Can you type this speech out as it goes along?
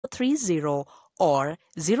30 or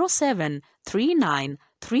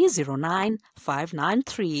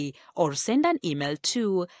 0739309593 or send an email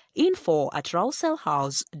to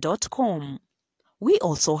info@rouselhouse.com. We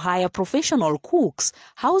also hire professional cooks,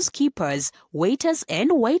 housekeepers, waiters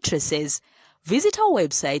and waitresses. Visit our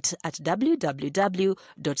website at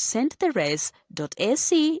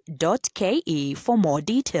www.sttherese.ac.ke for more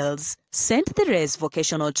details. St. Therese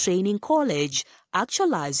Vocational Training College.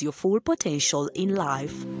 Actualize your full potential in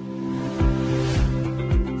life.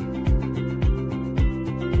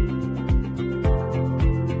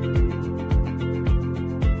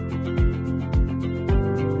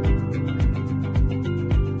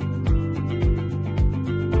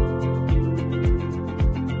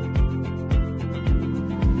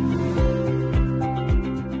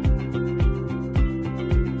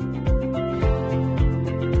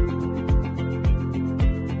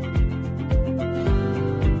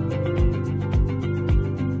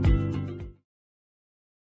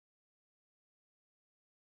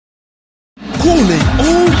 Calling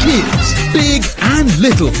all kids, big and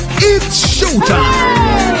little, it's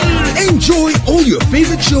showtime! Enjoy all your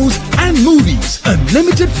favorite shows and movies,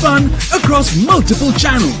 unlimited fun across multiple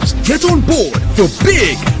channels. Get on board for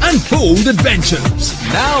big and bold adventures.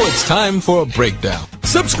 Now it's time for a breakdown.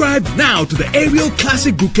 Subscribe now to the Aerial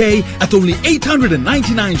Classic Bouquet at only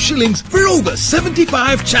 899 shillings for over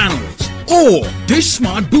 75 channels. Or Dish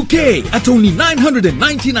Smart Bouquet at only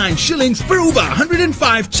 999 shillings for over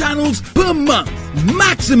 105 channels per month.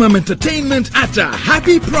 Maximum entertainment at a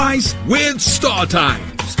happy price with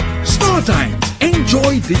StarTimes. StarTimes.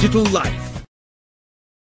 Enjoy digital life.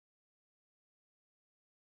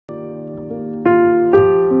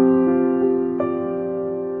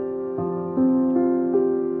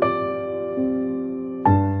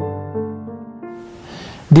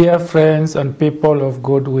 Dear friends and people of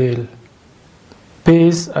goodwill,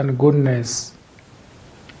 peace and goodness,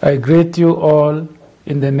 I greet you all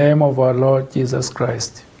in the name of our Lord Jesus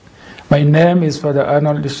Christ. My name is Father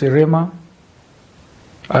Arnold Shirima.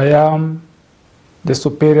 I am the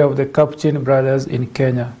superior of the Capuchin brothers in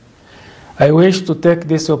Kenya. I wish to take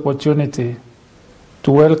this opportunity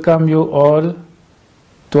to welcome you all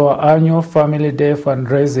to our annual Family Day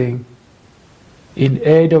fundraising in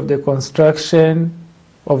aid of the construction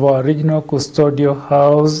of our regional custodial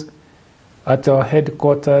house at our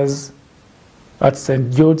headquarters at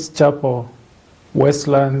St. Jude's Chapel,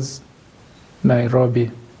 Westlands,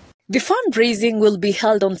 Nairobi. The fundraising will be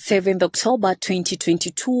held on 7th October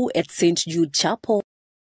 2022 at St. Jude Chapel.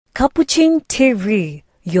 Capuchin TV,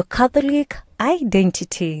 your Catholic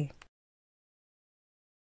identity.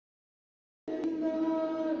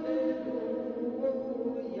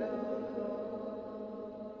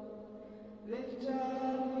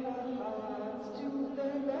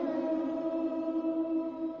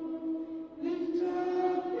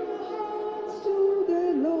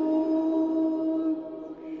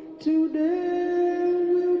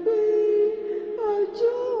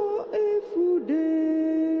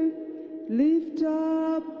 Lift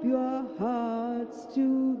up your hearts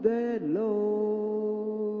to the Lord.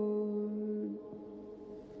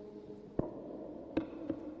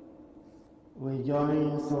 We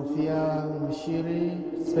join Sophia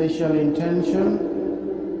Mushiri, special intention,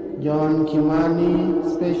 John Kimani,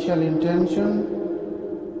 special intention,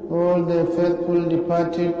 all the faithful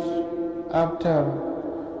departed after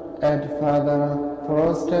at Father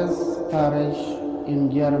Foster's parish in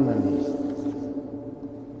Germany.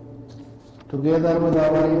 Together with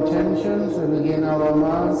our intentions, we begin our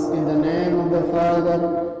Mass in the name of the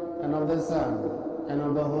Father, and of the Son, and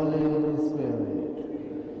of the Holy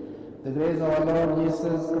Spirit. The grace of our Lord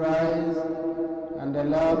Jesus Christ, and the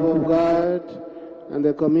love of God, and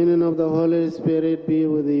the communion of the Holy Spirit be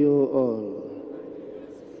with you all.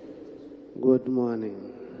 Good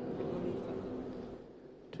morning.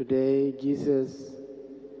 Today, Jesus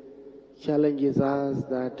challenges us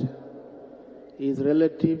that His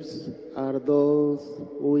relatives are those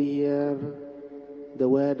who hear the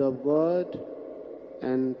word of God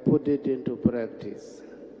and put it into practice.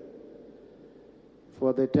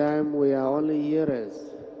 For the time we are only hearers,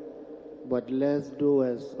 but less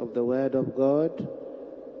doers of the word of God.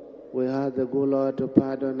 We ask the good Lord to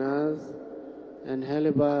pardon us and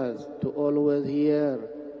help us to always hear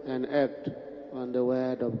and act on the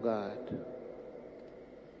word of God.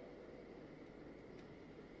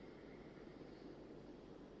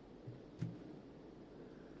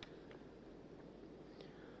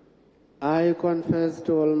 I confess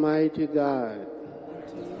to Almighty God, And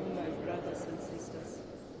to you, my brothers and sisters,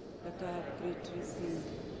 that I have greatly sinned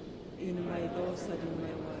in my thoughts and in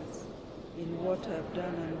my words, in what I have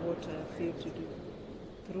done and what I have failed to do,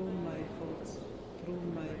 through my faults, through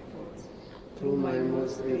my faults, through my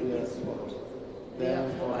most grievous fault.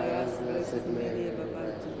 Therefore I ask Blessed Mary, ever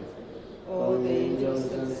Virgin, all the angels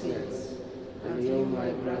and saints, and you,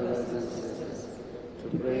 my brothers and sisters,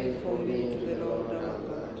 to pray for me to the Lord our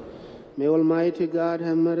God. May Almighty God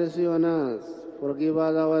have mercy on us, forgive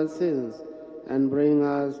us our sins, and bring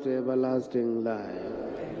us to everlasting life.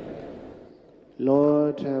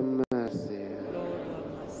 Lord have mercy. Lord have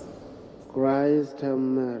mercy. Christ have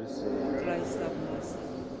mercy. Christ have mercy.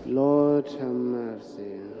 Lord have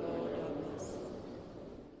mercy. Lord have mercy.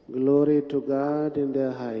 Glory to God in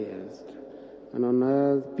the highest, and on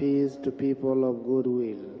earth peace to people of good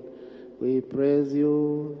will. We praise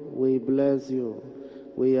you, we bless you,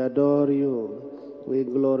 we adore you, we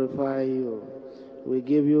glorify you. We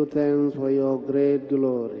give you thanks for your great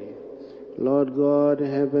glory. Lord God,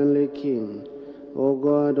 Heavenly King, O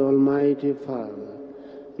God, Almighty Father,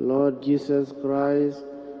 Lord Jesus Christ,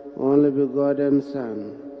 only begotten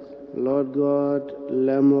Son, Lord God,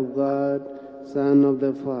 Lamb of God, Son of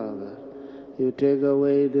the Father, you take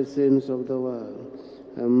away the sins of the world.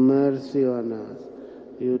 Have mercy on us.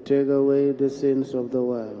 You take away the sins of the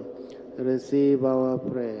world. Receive our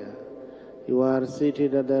prayer. You are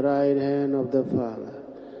seated at the right hand of the Father.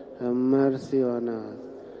 Have mercy on us.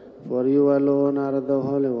 For you alone are the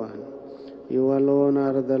Holy One. You alone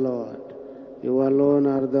are the Lord. You alone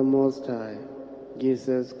are the Most High,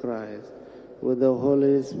 Jesus Christ, with the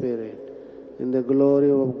Holy Spirit, in the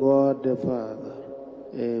glory of God the Father.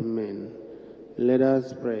 Amen. Let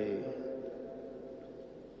us pray.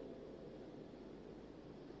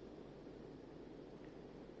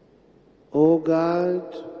 O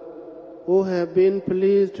God, who have been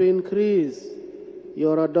pleased to increase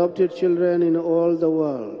your adopted children in all the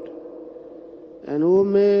world, and who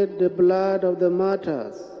made the blood of the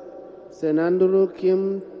martyrs, St. Andrew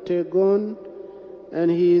Kim Tae-gån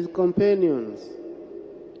and his companions,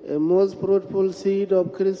 a most fruitful seed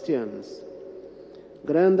of Christians,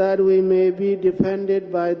 grant that we may be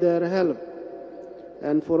defended by their help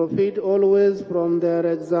and profit always from their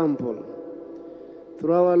example.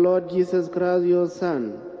 Through our Lord Jesus Christ, your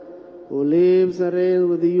Son, who lives and reigns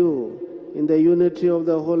with you in the unity of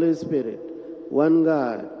the Holy Spirit, one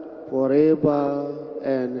God, forever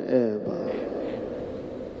and ever.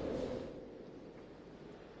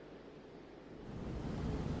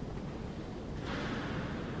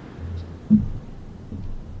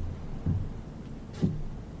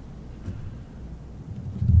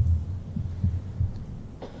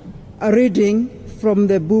 A reading from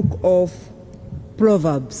the book of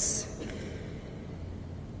Proverbs.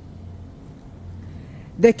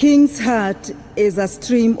 The king's heart is a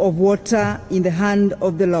stream of water in the hand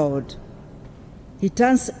of the Lord. He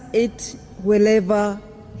turns it wherever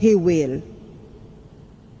he will.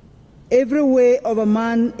 Every way of a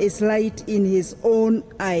man is light in his own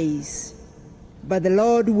eyes, but the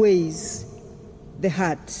Lord weighs the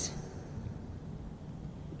heart.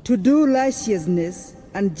 To do righteousness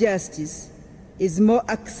and justice is more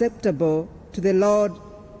acceptable to the Lord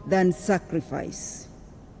than sacrifice.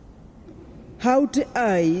 Haughty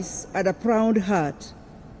eyes and a proud heart,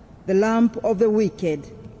 the lamp of the wicked,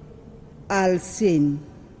 are sin.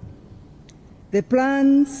 The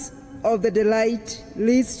plans of the delight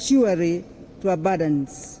leads surely to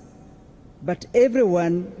abundance, but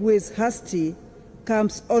everyone who is hasty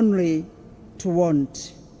comes only to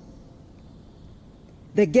want.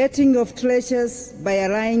 The getting of treasures by a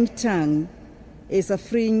lying tongue is a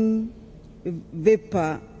fleeing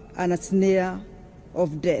vapor and a snare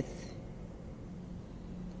of death.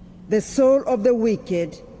 The soul of the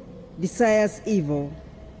wicked desires evil.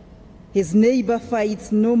 His neighbor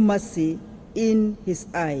finds no mercy in his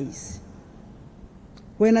eyes.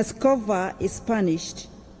 When a scoffer is punished,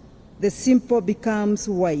 the simple becomes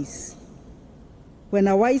wise. When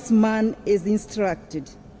a wise man is instructed,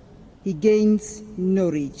 he gains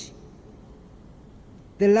knowledge.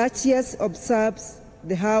 The righteous observes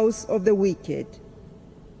the house of the wicked.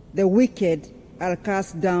 The wicked are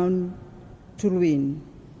cast down to ruin.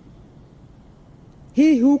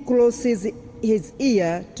 He who closes his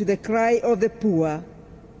ear to the cry of the poor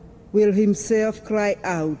will himself cry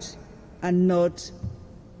out and not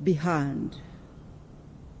be heard.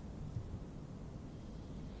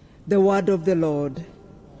 The word of the Lord.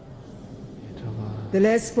 The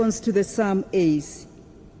response to the psalm is,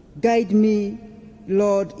 "Guide me,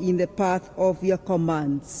 Lord, in the path of your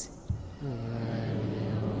commands."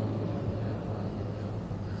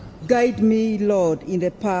 Guide me, Lord, in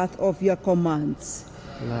the path of your commands.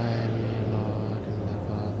 Guide me, Lord, in the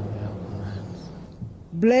path of your commands.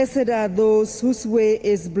 Blessed are those whose way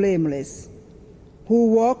is blameless,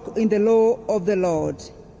 who walk in the law of the Lord.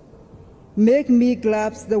 Make me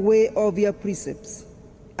grasp the way of your precepts,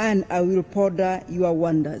 and I will ponder your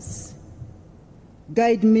wonders.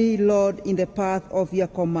 Guide me, Lord, in the path of your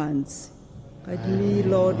commands. Guide me,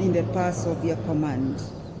 Lord, in the path of your command.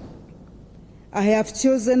 I have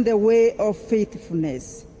chosen the way of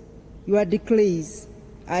faithfulness. Your decrees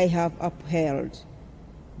I have upheld.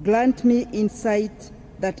 Grant me insight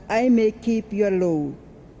that I may keep your law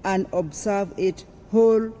and observe it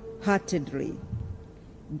wholeheartedly.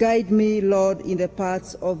 Guide me, Lord, in the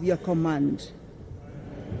paths of your command.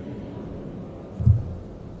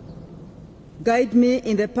 Guide me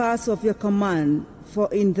in the paths of your command, for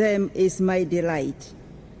in them is my delight.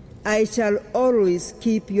 I shall always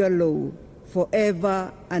keep your law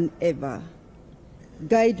forever and ever.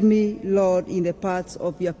 Guide me, Lord, in the paths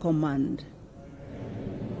of your command.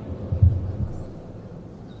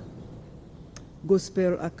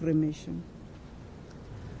 Gospel acclamation.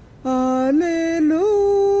 Hallelujah,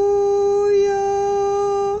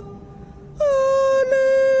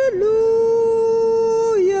 hallelujah,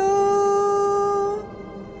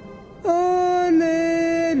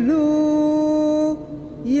 hallelujah.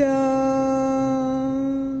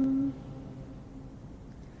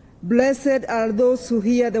 Blessed are those who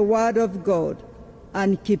hear the word of God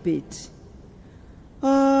and keep it.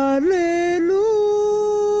 Hallelujah.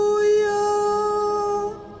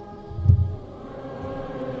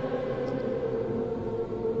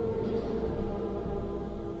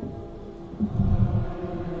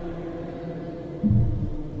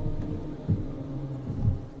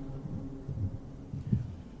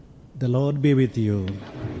 The Lord be with you.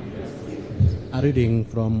 A reading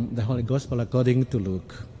from the Holy Gospel according to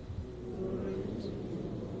Luke.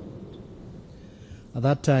 At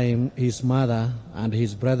that time, his mother and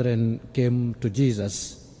his brethren came to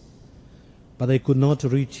Jesus, but they could not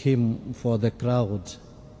reach him for the crowd.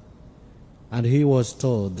 And he was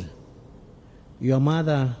told, "Your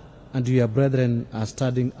mother and your brethren are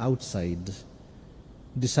standing outside,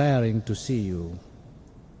 desiring to see you."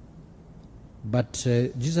 But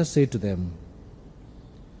Jesus said to them,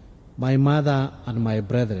 "My mother and my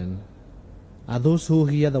brethren are those who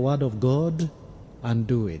hear the word of God and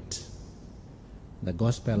do it." The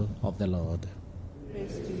Gospel of the Lord.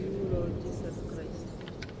 Praise to you, Lord Jesus Christ.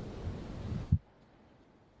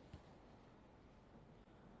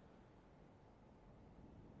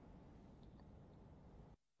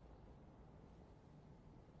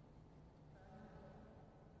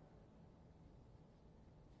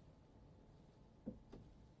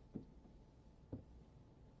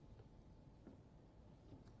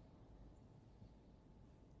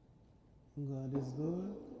 God is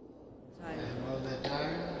good. And all the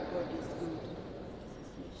time. God is good.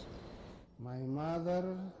 My mother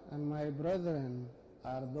and my brethren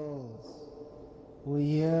are those who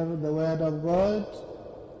hear the word of God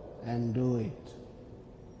and do it.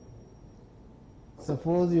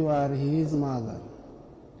 Suppose you are his mother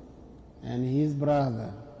and his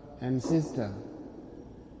brother and sister,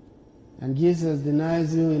 and Jesus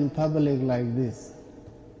denies you in public like this.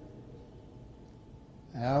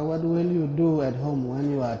 What will you do at home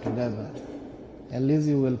when you are together? At least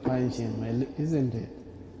you will punch him, isn't it?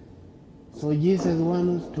 So Jesus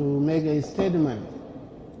wants to make a statement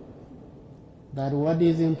that what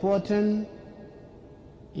is important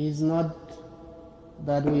is not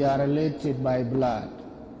that we are related by blood.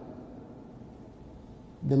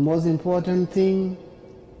 The most important thing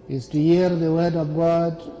is to hear the word of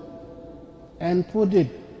God and put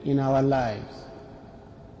it in our lives.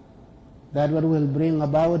 That what will bring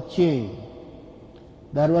about change.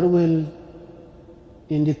 That what will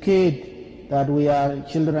indicate that we are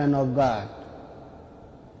children of God.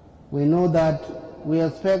 We know that we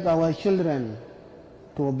expect our children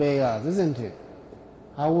to obey us, isn't it?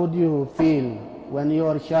 How would you feel when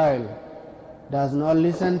your child does not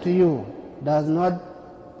listen to you, does not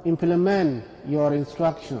implement your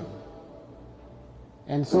instruction?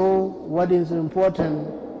 And so what is important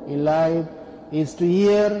in life is to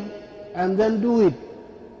hear and then do it.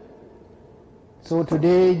 So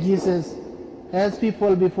today Jesus has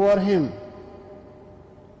people before him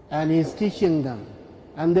and he's teaching them,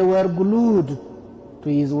 and they were glued to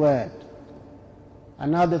his word.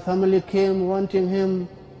 And now the family came wanting him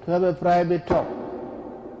to have a private talk.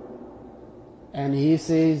 And he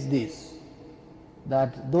says this,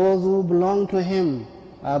 that those who belong to him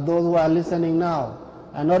are those who are listening now,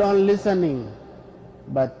 and not only listening,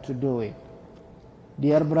 but to do it.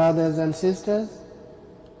 Dear brothers and sisters,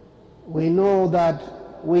 we know that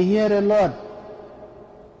we hear a lot,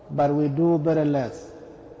 but we do very less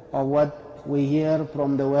of what we hear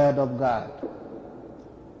from the Word of God.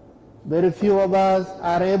 Very few of us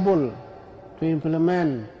are able to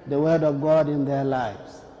implement the Word of God in their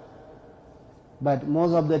lives. But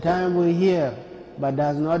most of the time we hear, but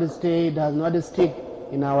does not stay, does not stick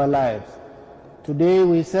in our lives. Today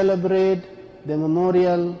we celebrate the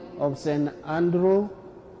memorial of St. Andrew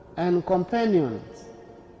and companions.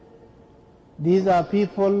 These are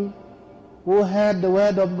people who heard the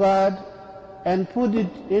Word of God and put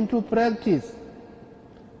it into practice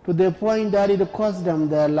to the point that it cost them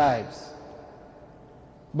their lives.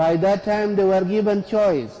 By that time they were given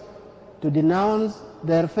choice to denounce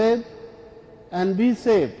their faith and be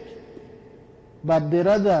saved, but they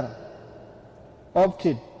rather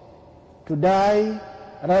opted to die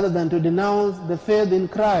rather than to denounce the faith in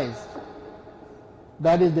Christ.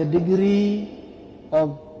 That is the degree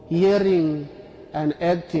of hearing and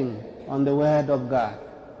acting on the Word of God.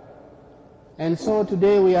 And so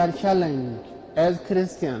today we are challenged as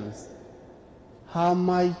Christians, how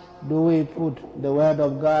much do we put the Word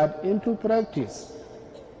of God into practice?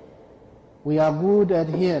 We are good at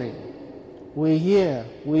hearing. We hear,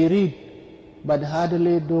 we read, but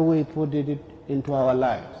hardly do we put it into our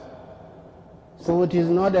lives. So it is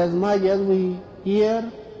not as much as we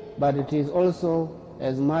hear, but it is also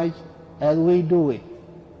as much as we do it.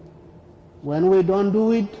 When we don't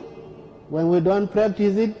do it, when we don't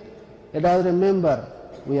practice it, let us remember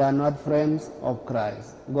we are not friends of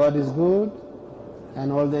Christ. God is good,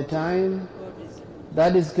 and all the time,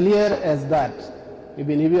 that is clear as that.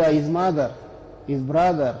 Even if you are his mother, his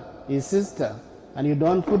brother, his sister, and you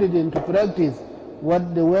don't put it into practice,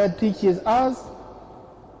 what the Word teaches us,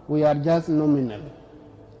 we are just nominal.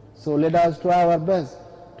 So let us try our best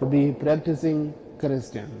to be practicing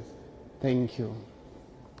Christians. Thank you.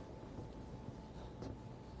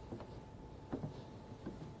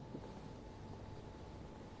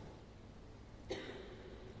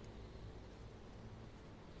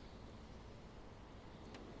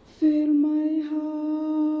 Fill my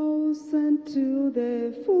house unto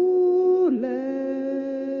the fullest.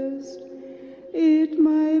 Eat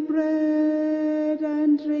my bread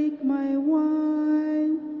and drink my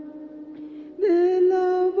wine. The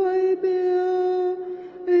love I bear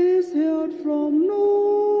is held from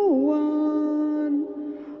no one.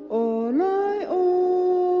 All I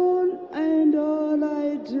own and all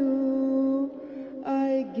I do,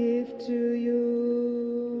 I give to you.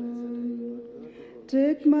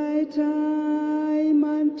 Take my time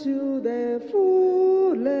unto the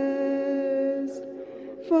fullest.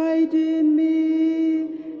 Find in me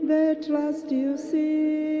the trust you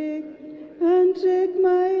seek, and take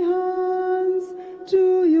my hands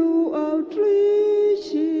to you outreaching.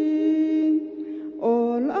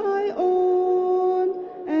 All I own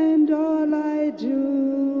and all I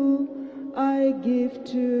do, I give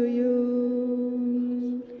to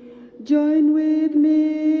you. Join with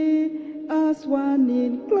me as one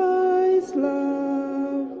in Christ's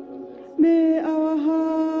love. May our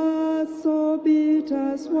hearts so beat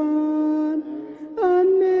as one,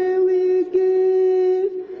 and may we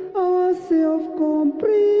give ourselves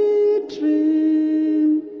completely.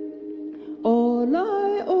 All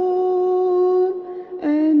I own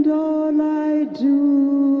and all I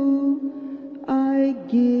do, I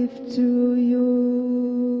give to you.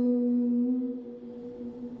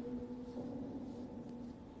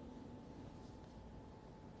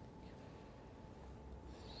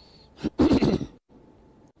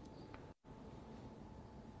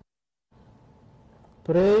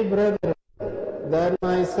 Pray, brethren, that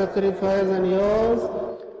my sacrifice and yours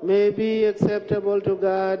may be acceptable to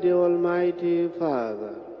God, the Almighty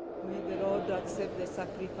Father. May the Lord accept the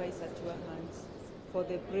sacrifice at your hands for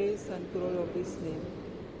the praise and glory of his name,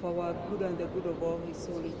 for our good and the good of all his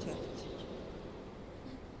holy church.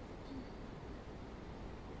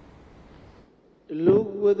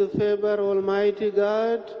 Look with favor, Almighty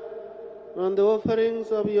God, on the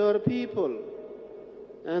offerings of your people,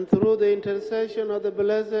 and through the intercession of the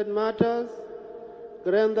blessed martyrs,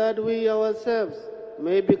 grant that we ourselves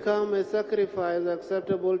may become a sacrifice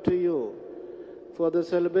acceptable to you for the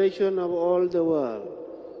salvation of all the world.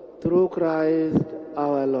 Through Christ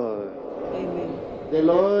our Lord. Amen. The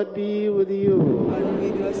Lord be with you. And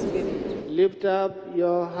with your spirit. Lift up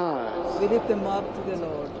your hearts. We lift them up to the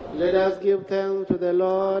Lord. Let us give thanks to the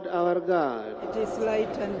Lord our God. It is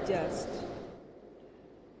right and just.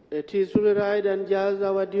 It is truly right and just,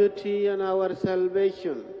 our duty and our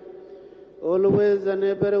salvation, always and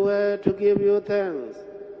everywhere to give you thanks,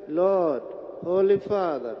 Lord, Holy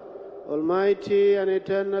Father, Almighty and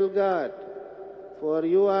eternal God, for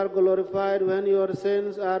you are glorified when your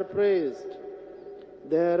saints are praised.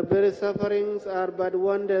 Their very sufferings are but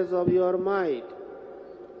wonders of your might.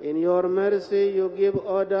 In your mercy you give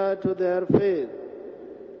order to their faith.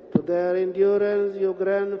 To To their endurance you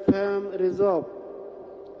grant firm resolve,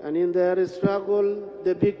 and in their struggle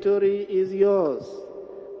the victory is yours,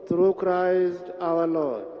 through Christ our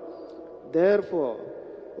Lord. Therefore,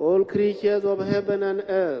 all creatures of heaven and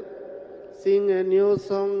earth sing a new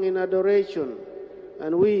song in adoration,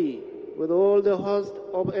 and we, with all the host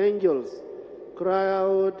of angels, cry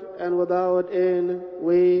out, and without end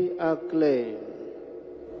we acclaim.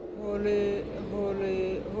 Holy,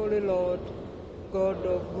 holy, holy Lord, God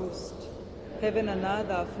of hosts, heaven and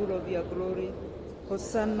earth are full of your glory.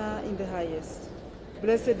 Hosanna in the highest.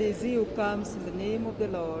 Blessed is he who comes in the name of the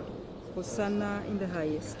Lord. Hosanna in the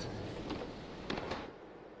highest.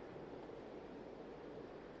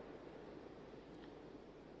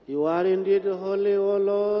 You are indeed holy, O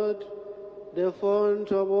Lord, the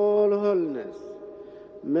fount of all holiness.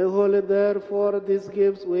 Make holy therefore these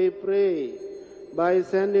gifts, we pray, by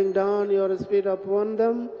sending down your Spirit upon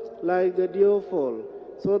them like the dewfall,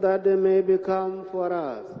 so that they may become for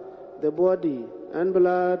us the body and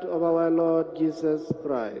blood of our Lord Jesus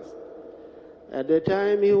Christ. At the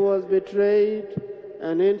time he was betrayed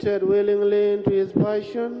and entered willingly into his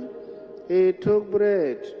passion, he took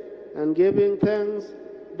bread, and giving thanks,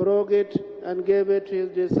 broke it and gave it to his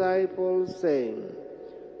disciples, saying,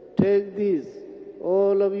 "Take this,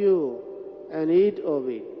 all of you, and eat of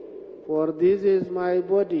it, for this is my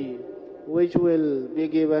body, which will be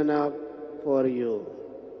given up for you."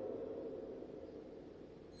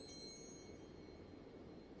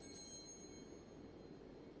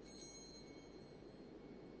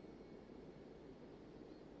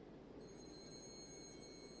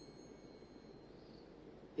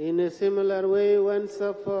 In a similar way, when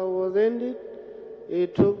supper was ended, he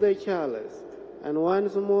took the chalice, and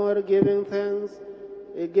once more giving thanks,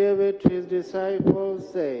 he gave it to his disciples,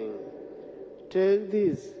 saying, "Take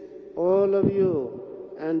this, all of you,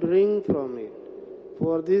 and drink from it,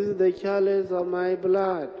 for this is the chalice of my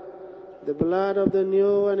blood, the blood of the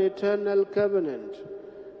new and eternal covenant,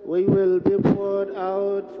 which will be poured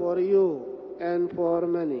out for you and for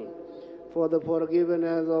many, for the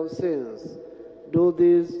forgiveness of sins. Do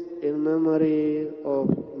this in memory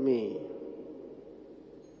of me."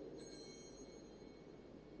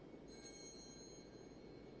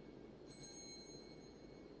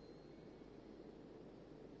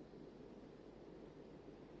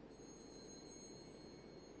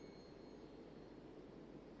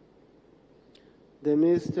 The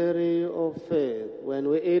mystery of faith. When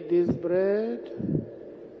we eat this bread,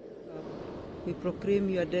 we proclaim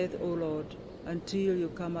your death, O Lord, until you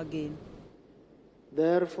come again.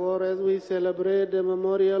 Therefore, as we celebrate the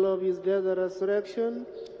memorial of his death and resurrection,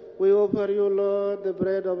 we offer you, Lord, the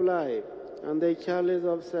bread of life and the chalice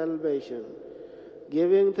of salvation,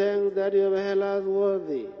 giving thanks that you have held us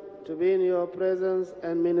worthy to be in your presence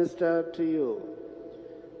and minister to you.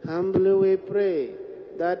 Humbly we pray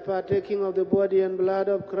that, partaking of the body and blood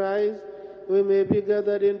of Christ, we may be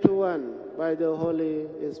gathered into one by the Holy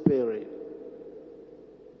Spirit.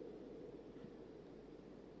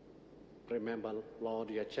 Remember, Lord,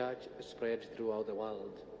 your church spread throughout the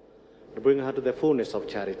world. Bring her to the fullness of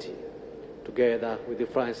charity, together with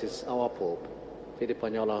Francis, our Pope, Philip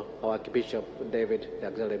Pagnola, our Archbishop, David, the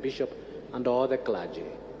Auxiliary Bishop, and all the clergy.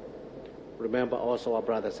 Remember also our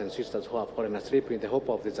brothers and sisters who have fallen asleep in the hope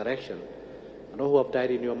of resurrection, and all who have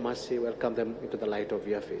died in your mercy. Welcome them into the light of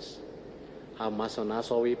your face. Have mercy on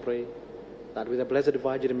us, all we pray, that with the Blessed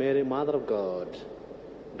Virgin Mary, Mother of God,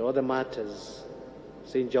 and all the martyrs,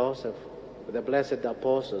 Saint Joseph, with the blessed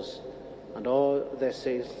apostles, and all the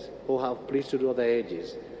saints who have pleased to all the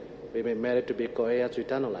ages, we may merit to be co-heirs to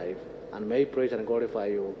eternal life, and may praise and glorify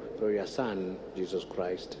you through your Son, Jesus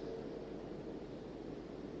Christ.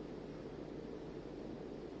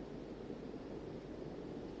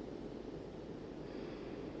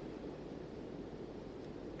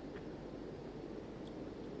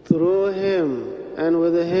 Through him, and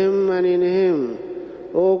with him, and in him,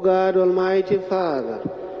 O God, Almighty Father,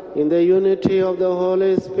 in the unity of the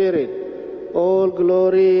Holy Spirit, all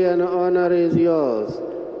glory and honor is yours,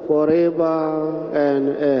 forever and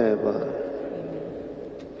ever.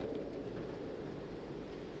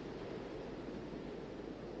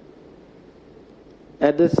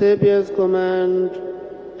 At the Savior's command,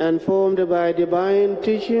 and formed by divine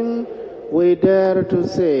teaching, we dare to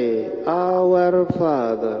say, Our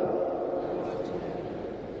Father.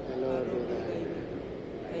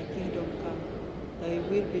 Thy kingdom come, thy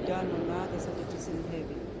will be done on earth as it is in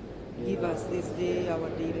heaven. Give us this day our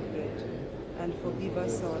daily bread, and forgive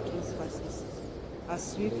us our trespasses,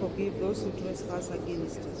 as we forgive those who trespass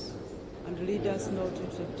against us. And lead us not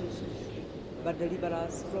into temptation, but deliver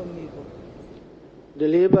us from evil.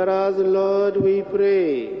 Deliver us, Lord, we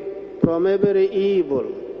pray, from every evil.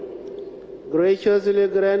 Graciously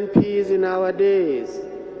grant peace in our days,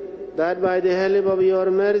 that by the help of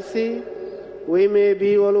your mercy we may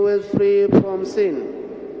be always free from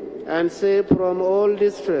sin and safe from all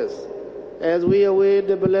distress, as we await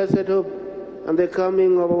the blessed hope and the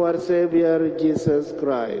coming of our Savior Jesus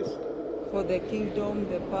Christ. For the kingdom,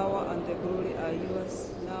 the power, and the glory are yours,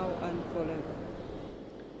 now and forever.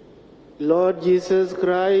 Lord Jesus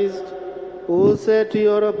Christ, who said to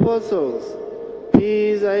your apostles,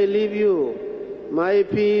 "Peace I leave you, my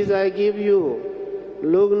peace I give you,"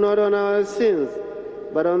 look not on our sins,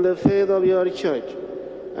 but on the faith of your church,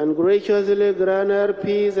 and graciously grant her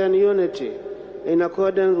peace and unity in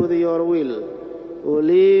accordance with your will, who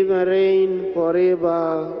live and reign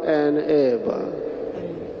forever and ever.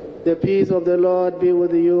 Amen. The peace of the Lord be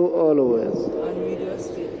with you always. And with your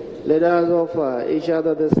spirit. Let us offer each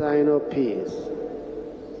other the sign of peace.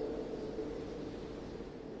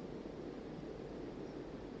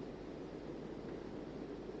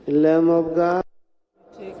 Lamb of God,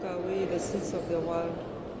 take away the sins of the world,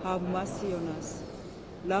 have mercy on us.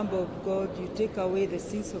 Lamb of God, you take away the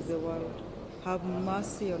sins of the world, have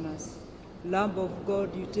mercy on us. Lamb of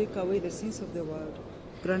God, you take away the sins of the world,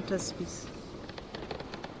 grant us peace.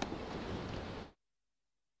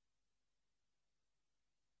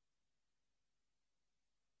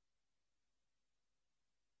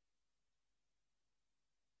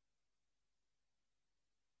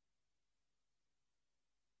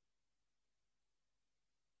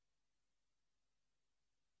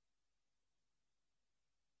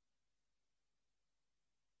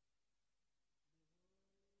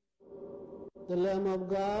 the Lamb of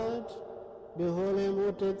God, behold him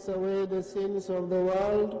who takes away the sins of the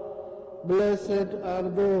world. Blessed are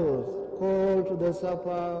those called to the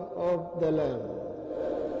supper of the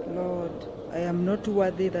Lamb. Lord, I am not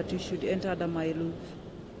worthy that you should enter under my roof,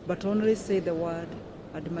 but only say the word,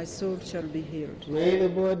 and my soul shall be healed. May the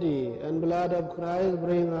body and blood of Christ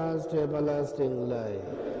bring us to everlasting life.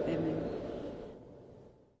 Amen.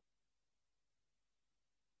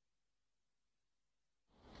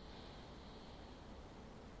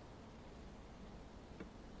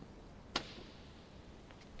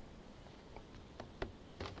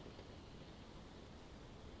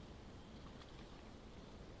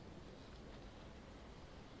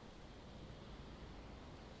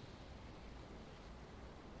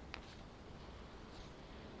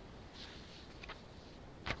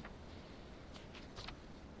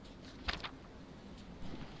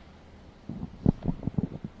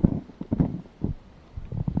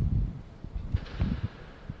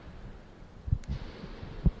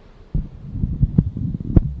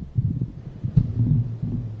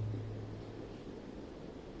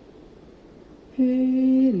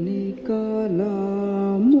 Hii ni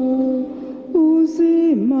kalamu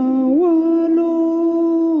uzima wa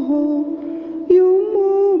roho,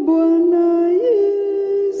 yumo Bwana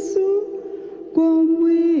Yesu kwa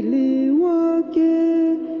mwili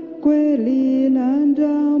wake, kweli na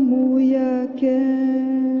damu yake.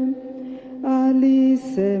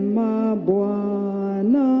 Alisema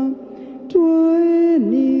Bwana,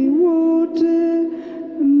 twaeni wote,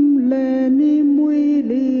 mleni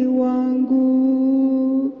mwili wangu.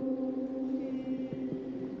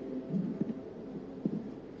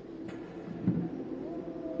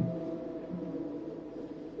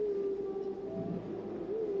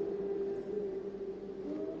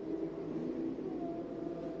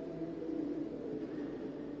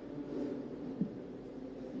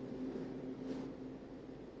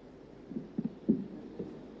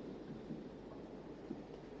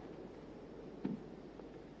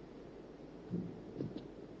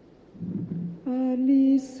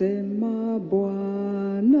 Alisema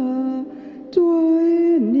Bwana,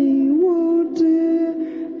 twaeni wote,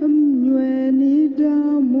 mnyweni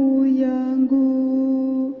damu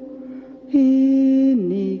yangu. Hii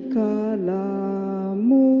ni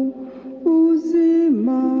kalamu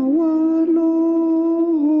uzima wa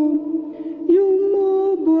roho,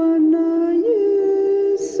 yumo Bwana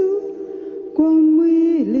Yesu kwa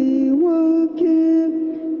mwili wake,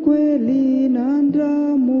 kweli na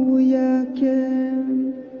damu yake.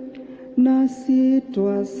 Nasi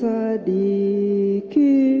twasadiki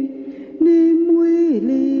ni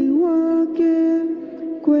mwili wake,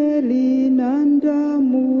 kweli na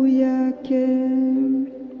damu yake.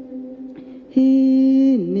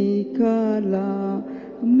 Hii ni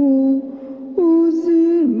kalamu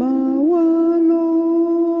uzima wa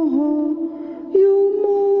roho,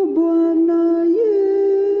 yumo Bwana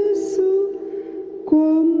Yesu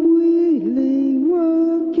kwa mwili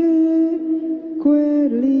wake,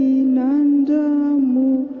 kweli na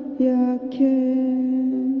damu yake.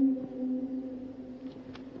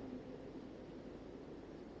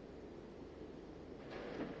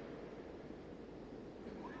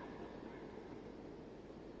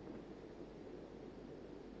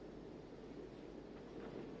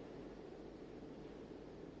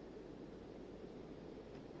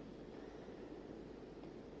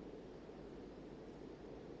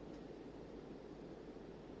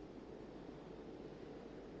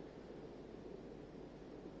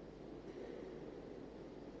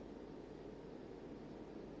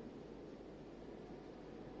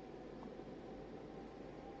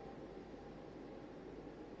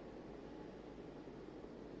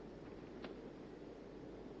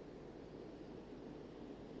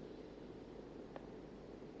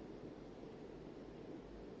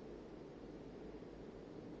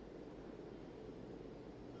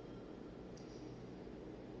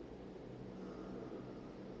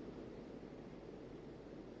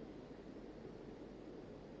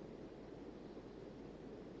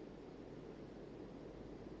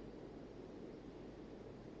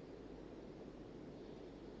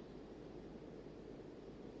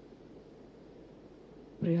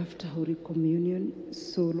 Pray after Holy Communion.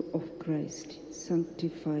 Soul of Christ,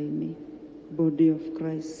 sanctify me. Body of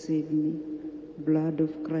Christ, save me. Blood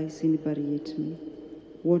of Christ, inebriate me.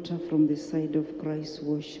 Water from the side of Christ,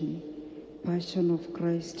 wash me. Passion of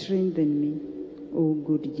Christ, strengthen me. O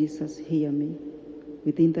good Jesus, hear me.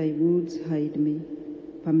 Within thy woods hide me.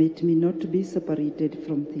 Permit me not to be separated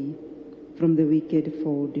from thee. From the wicked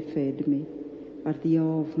foe defend me. At the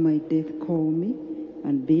hour of my death call me,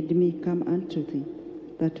 and bid me come unto thee,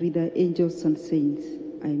 that with thy angels and saints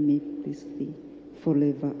I may please thee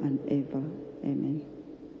forever and ever. Amen.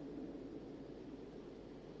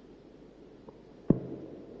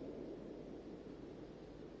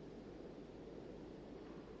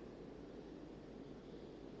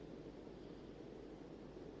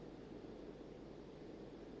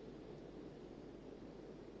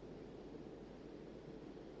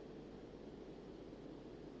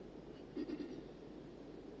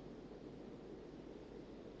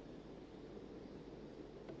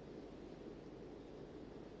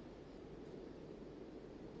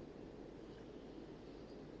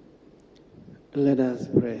 Let us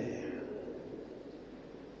pray.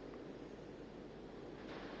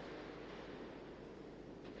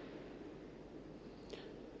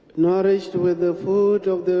 Nourished with the food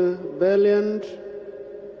of the valiant,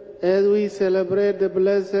 as we celebrate the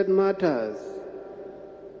blessed martyrs,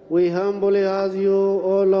 we humbly ask you,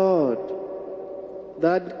 O Lord,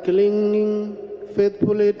 that clinging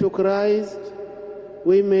faithfully to Christ,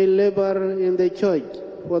 we may labor in the church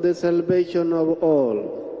for the salvation of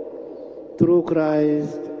all. Through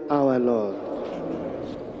Christ our Lord.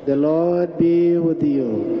 The Lord be with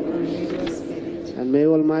you. And may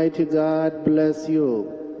Almighty God bless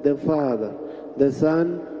you, the Father, the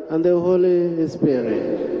Son, and the Holy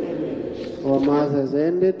Spirit. Our Mass has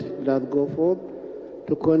ended. Let us go forth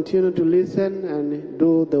to continue to listen and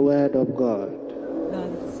do the Word of God.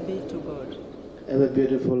 Thanks be to God. Have a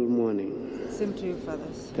beautiful morning. Same to you,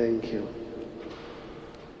 fathers. Thank you.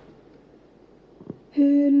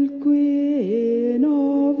 Hail, Queen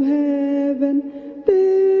of Heaven,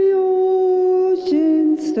 the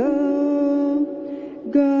ocean star,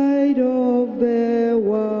 guide of the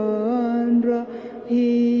wanderer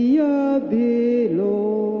here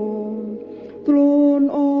below. Thrown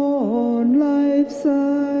on life's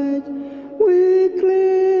side, we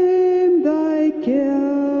claim thy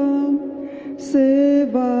care.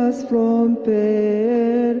 Save us from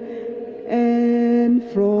peril and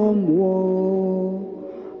from war.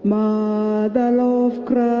 Mother of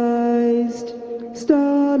Christ,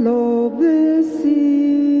 Star of the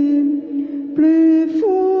sea, pray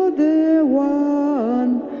for the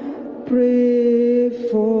one, pray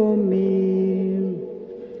for me.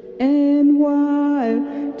 And while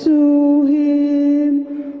to him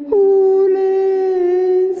who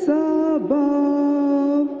reigns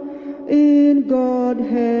above, in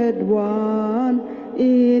Godhead one,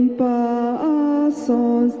 in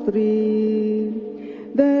persons three,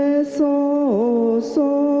 the source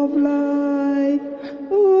of life,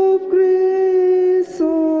 of grace,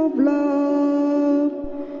 of love,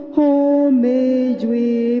 homage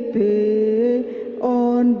we pay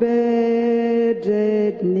on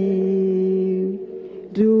bended knee.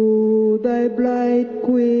 Do thy bright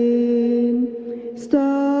Queen,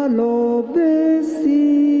 Star of the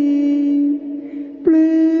sea,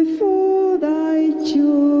 pray for thy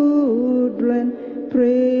children,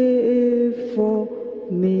 pray for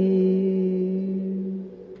me.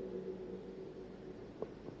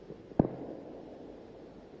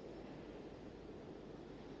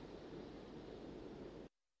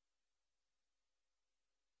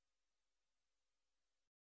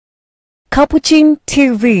 Capuchin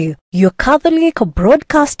TV, your Catholic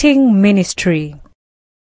broadcasting ministry.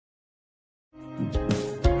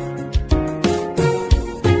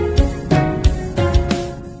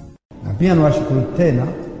 Na pia nawashukuru tena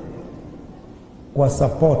kwa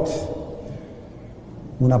support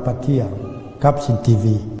unapatia Capuchin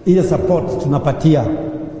TV. Ile support tunapatia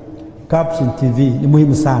Capuchin TV ni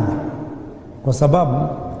muhimu sana, kwa sababu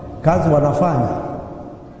kazi wanafanya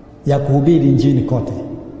ya kuhubiri injili kote,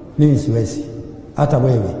 mimi siwezi, hata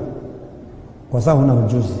wewe, kwa sababu huna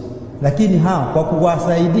ujuzi, lakini hao kwa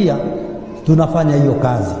kuwasaidia tunafanya hiyo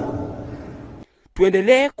kazi.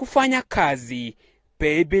 Tuendelee kufanya kazi.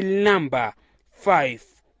 Paybill number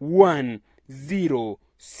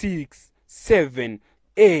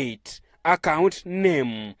 510678, account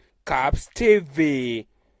name capstv.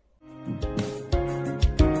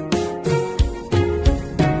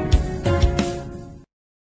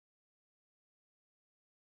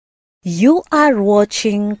 You are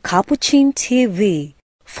watching Capuchin TV.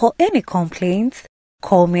 For any complaints,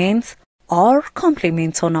 comments, or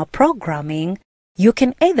compliments on our programming, you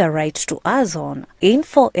can either write to us on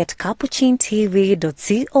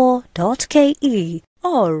info@capuchintv.co.ke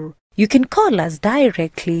or you can call us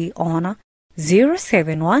directly on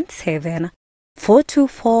 0717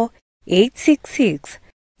 424 866.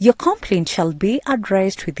 Your complaint shall be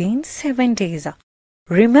addressed within 7 days.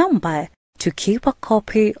 Remember to keep a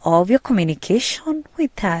copy of your communication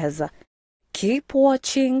with us. Keep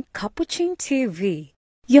watching Capuchin TV,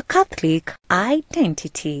 your Catholic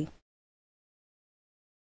identity.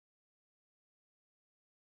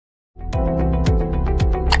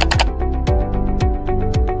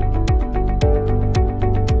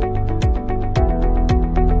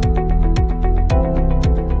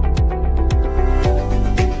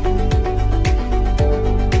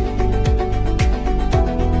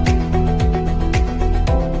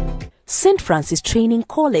 St. Francis Training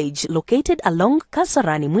College, located along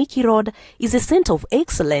Kasarani Mwiki Road, is a center of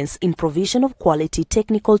excellence in provision of quality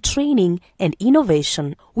technical training and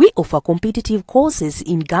innovation. We offer competitive courses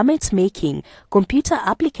in garment making, computer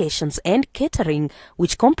applications and catering,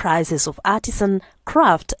 which comprises of artisan,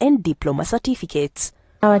 craft and diploma certificates.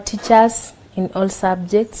 Our teachers in all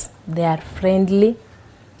subjects, they are friendly.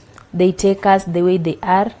 They take us the way they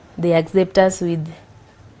are. They accept us with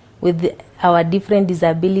our different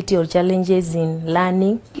disability or challenges in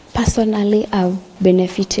learning. Personally, I've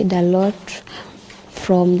benefited a lot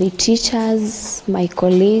from the teachers, my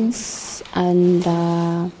colleagues, and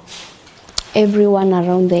everyone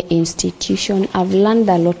around the institution. I've learned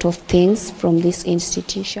a lot of things from this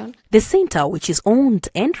institution. The center, which is owned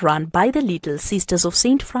and run by the Little Sisters of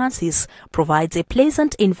St. Francis, provides a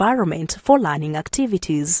pleasant environment for learning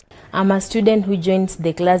activities. I'm a student who joins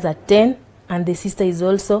the class at 10, and the sister is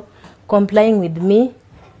also complying with me,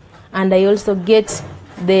 and I also get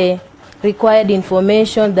the required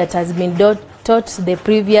information that has been taught the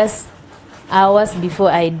previous hours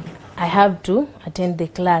before I have to attend the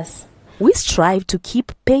class. We strive to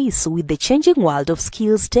keep pace with the changing world of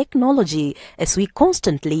skills technology as we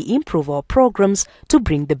constantly improve our programs to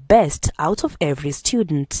bring the best out of every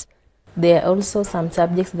student. There are also some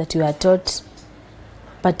subjects that we are taught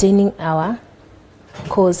pertaining our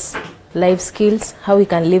course, life skills, how we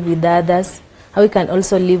can live with others, how we can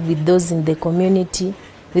also live with those in the community,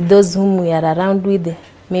 with those whom we are around with,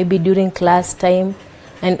 maybe during class time,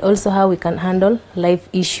 and also how we can handle life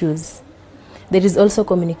issues. There is also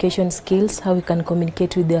communication skills, how we can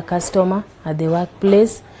communicate with their customer at the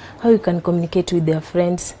workplace, how you can communicate with their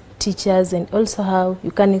friends, teachers, and also how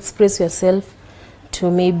you can express yourself to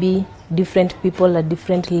maybe different people at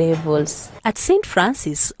different levels. At St.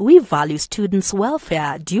 Francis, we value students'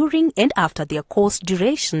 welfare during and after their course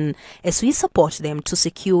duration as we support them to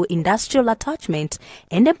secure industrial attachment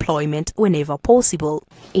and employment whenever possible.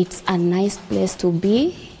 It's a nice place to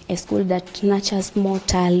be, a school that nurtures more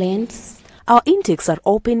talents. Our intakes are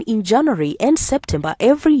open in January and September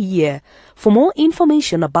every year. For more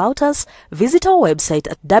information about us, visit our website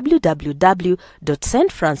at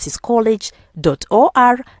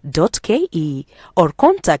www.stfranciscollege.or.ke or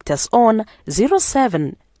contact us on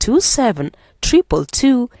 0727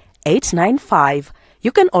 222 895.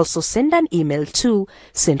 You can also send an email to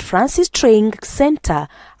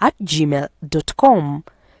stfrancistrainingcenter@gmail.com.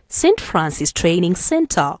 St. Francis Training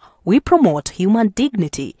Center, we promote human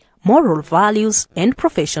dignity, moral values and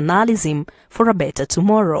professionalism for a better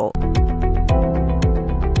tomorrow.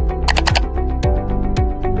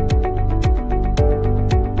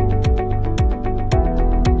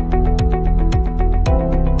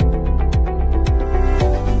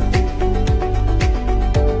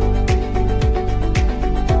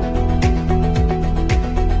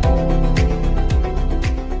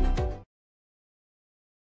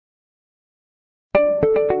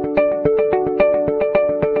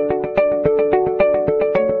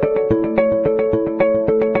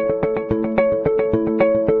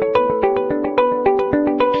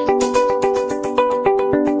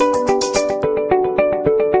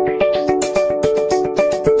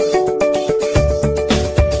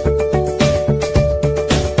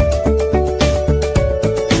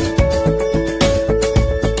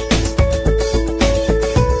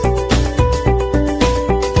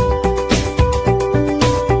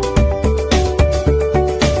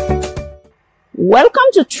 Welcome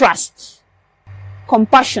to Trust,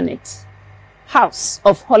 Compassionate, House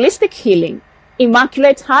of Holistic Healing,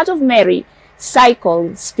 Immaculate Heart of Mary,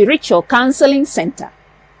 Cycle Spiritual Counseling Center.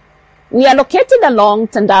 We are located along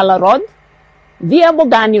Tandala Road, via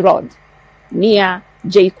Bogani Road, near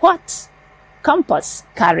JQuat Campus,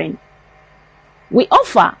 Karen. We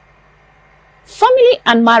offer family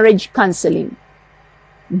and marriage counseling,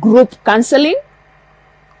 group counseling,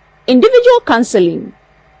 individual counseling,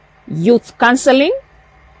 youth counseling,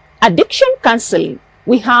 addiction counseling.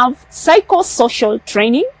 We have psychosocial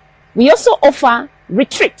training. We also offer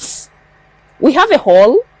retreats. We have a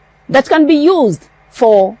hall that can be used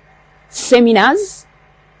for seminars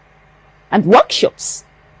and workshops.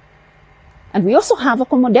 And we also have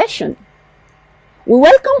accommodation. We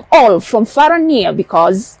welcome all from far and near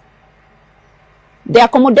because the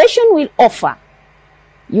accommodation we'll offer,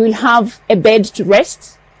 you will have a bed to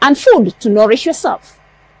rest and food to nourish yourself.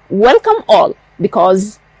 Welcome all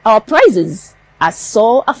because our prices are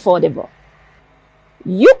so affordable.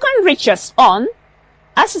 You can reach us on,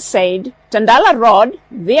 as I said, Tandala Road,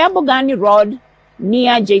 via Bogani Road,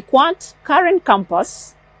 near JKUAT Karen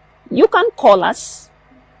Campus. You can call us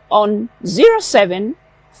on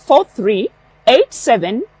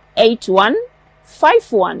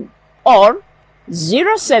 0743878151 or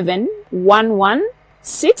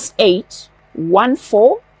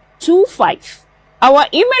 0711681425. Our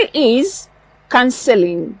email is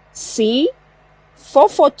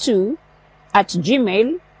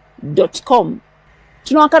counselingc442@gmail.com.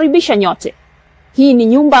 Tunawakaribisha nyote. Hii ni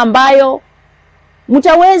nyumba ambayo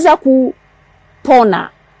mtaweza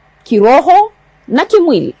kupona kiroho na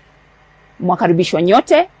kimwili. Mwakaribishwa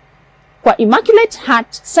nyote kwa Immaculate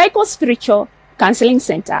Heart Psycho Spiritual Counseling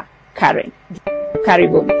Center, Karen.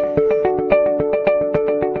 Karibuni.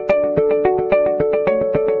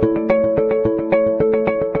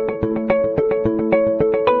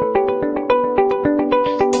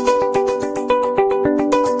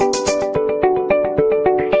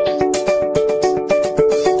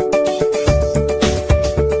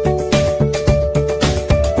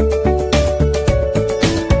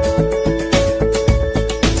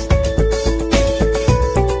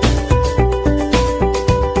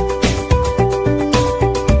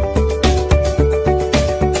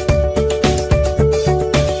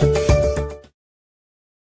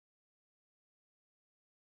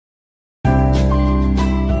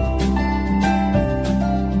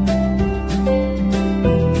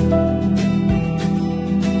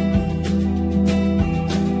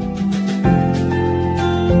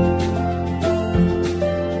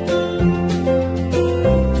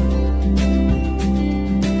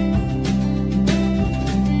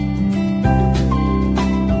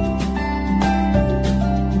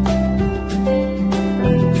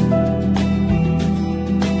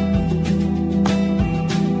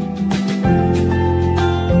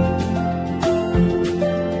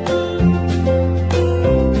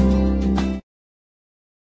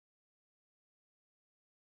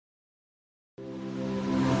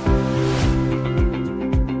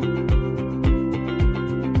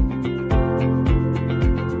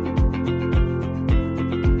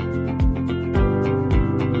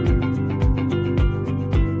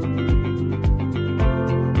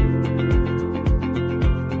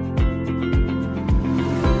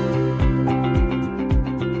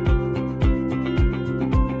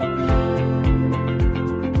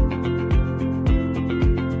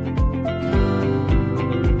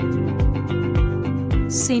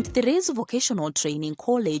 St. Therese Vocational Training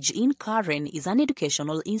College in Karen is an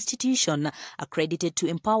educational institution accredited to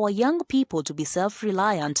empower young people to be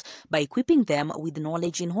self-reliant by equipping them with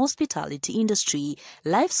knowledge in hospitality industry,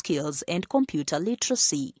 life skills, and computer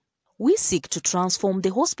literacy. We seek to transform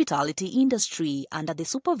the hospitality industry under the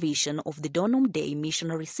supervision of the Donum Day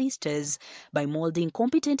Missionary Sisters by molding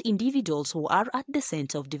competent individuals who are at the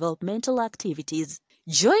center of developmental activities.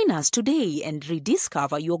 Join us today and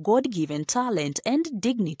rediscover your God-given talent and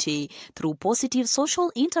dignity through positive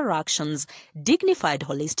social interactions, dignified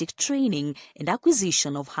holistic training, and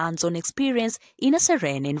acquisition of hands-on experience in a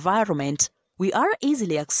serene environment. We are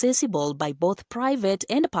easily accessible by both private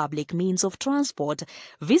and public means of transport.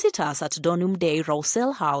 Visit us at Donum Day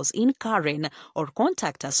Rousseau House in Karen or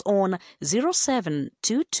contact us on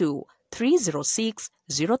 0722 306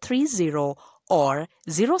 030 or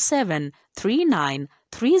 0739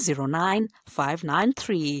 309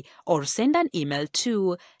 593 or send an email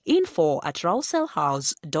to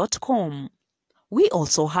info@rousselhouse.com. We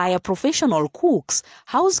also hire professional cooks,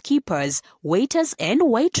 housekeepers, waiters and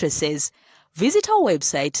waitresses. Visit our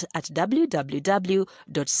website at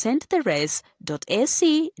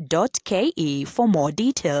www.sttherese.ac.ke for more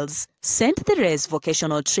details. St. Therese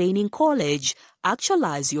Vocational Training College.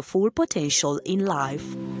 Actualize your full potential in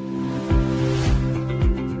life.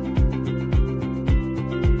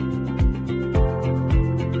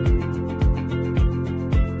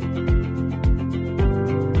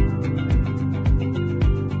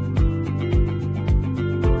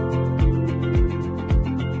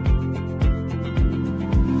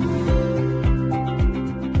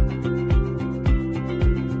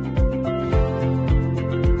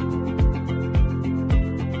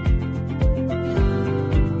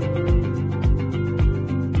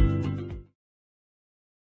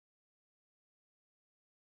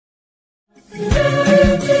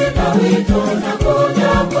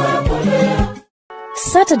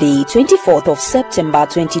 Saturday, 24th of September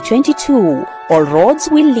 2022, all roads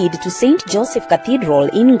will lead to St. Joseph Cathedral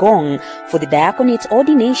in Chång for the diaconate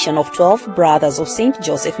ordination of 12 Brothers of St.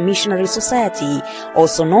 Joseph Missionary Society,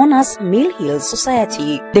 also known as Mill Hill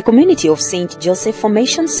Society. The community of St. Joseph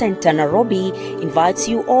Formation Center, Nairobi, invites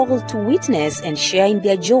you all to witness and share in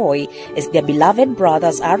their joy as their beloved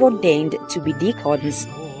brothers are ordained to be deacons.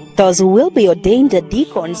 Those who will be ordained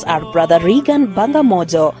deacons are Brother Regan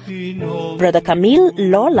Bangamojo, Brother Camille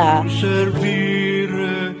Lola,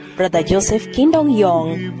 Brother Joseph Kindong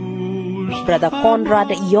Yong, Brother Conrad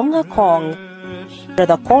Yonga Kong,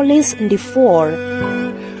 Brother Collis Ndifor,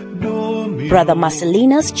 Brother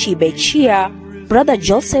Marcelinus Chibe Chia, Brother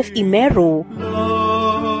Joseph Imeru,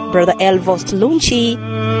 Brother Elvost Lunchi,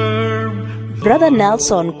 Brother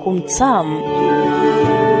Nelson Kumtsam,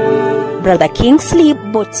 Brother Kingsley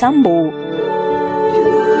Botambu,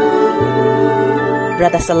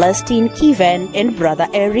 Brother Celestine Kiven, and Brother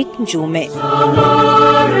Eric Njume.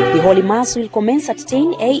 The Holy Mass will commence at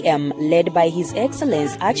 10 a.m. led by His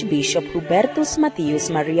Excellence Archbishop Hubertus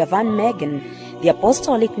Matthias Maria van Megen, the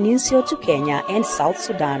Apostolic Nuncio to Kenya and South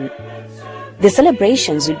Sudan. The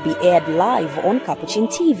celebrations will be aired live on Capuchin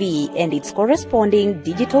TV and its corresponding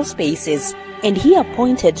digital spaces, and he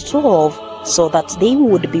appointed 12 so that they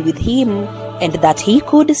would be with him and that he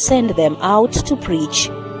could send them out to preach.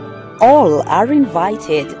 All are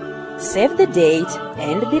invited. Save the date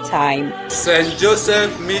and the time. St.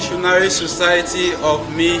 Joseph Missionary Society of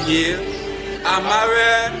Mill Hill,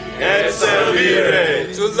 amare et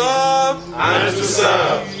servire, to love and to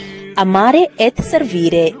serve. Amare et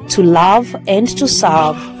servire, to love and to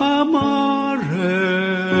serve. Amare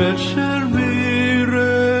et servire,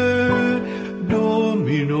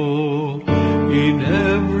 Domino, in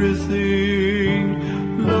everything,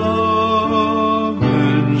 love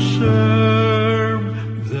and serve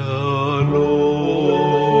the Lord.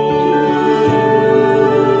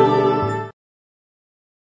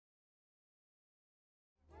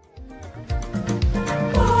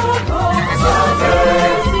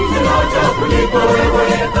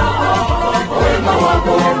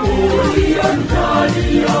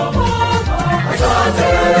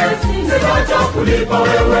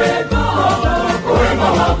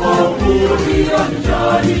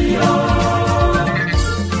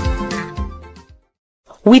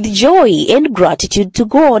 With joy and gratitude to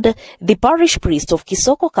God, the parish priest of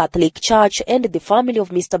Kisoko Catholic Church and the family of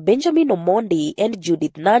Mr. Benjamin Omondi and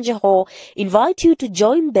Judith Nanjeho invite you to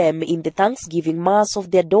join them in the Thanksgiving Mass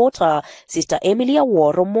of their daughter, Sister Emilia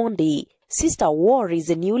War Omondi. Sister War is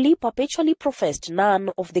a newly perpetually professed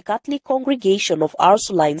nun of the Catholic Congregation of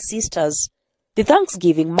Ursuline Sisters. The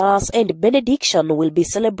Thanksgiving Mass and Benediction will be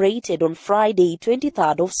celebrated on Friday,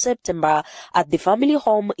 23rd of September at the family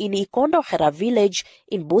home in Ikondohera village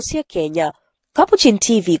in Busia, Kenya. Capuchin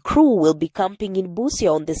TV crew will be camping in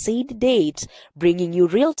Busia on the said date, bringing you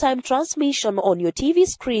real-time transmission on your TV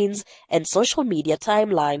screens and social media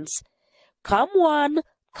timelines. Come one,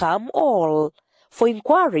 come all. For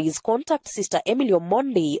inquiries, contact Sister Emily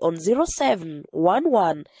Omondi on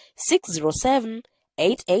 0711 607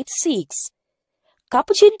 886.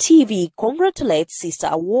 Capuchin TV congratulates Sister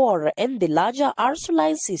Awar and the larger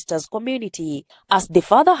Ursuline Sisters community. As the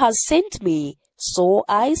Father has sent me, so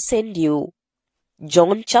I send you.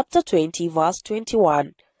 John chapter 20 verse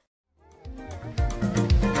 21.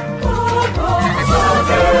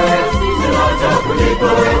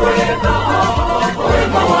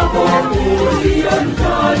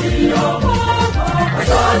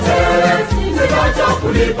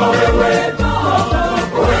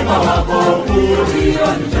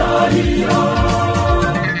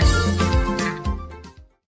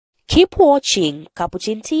 Keep watching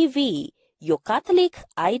Capuchin TV, your Catholic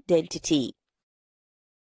identity.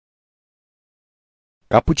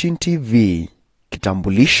 Capuchin TV,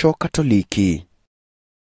 kitambulisho Katoliki.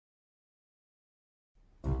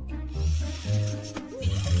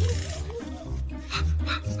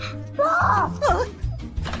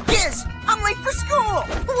 Giz, I'm late for school.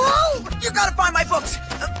 Whoa! You gotta find my books.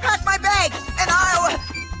 Pack my bag, and I'll.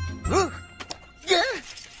 Yeah.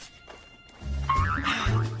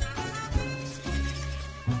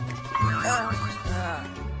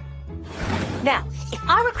 Now, if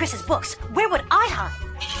I were Chris's books, where would I hide?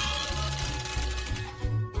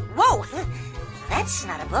 Whoa! That's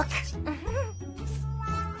not a book.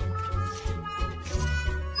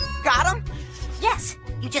 Got him? Yes,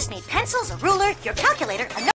 you just need pencils, a ruler, your calculator, a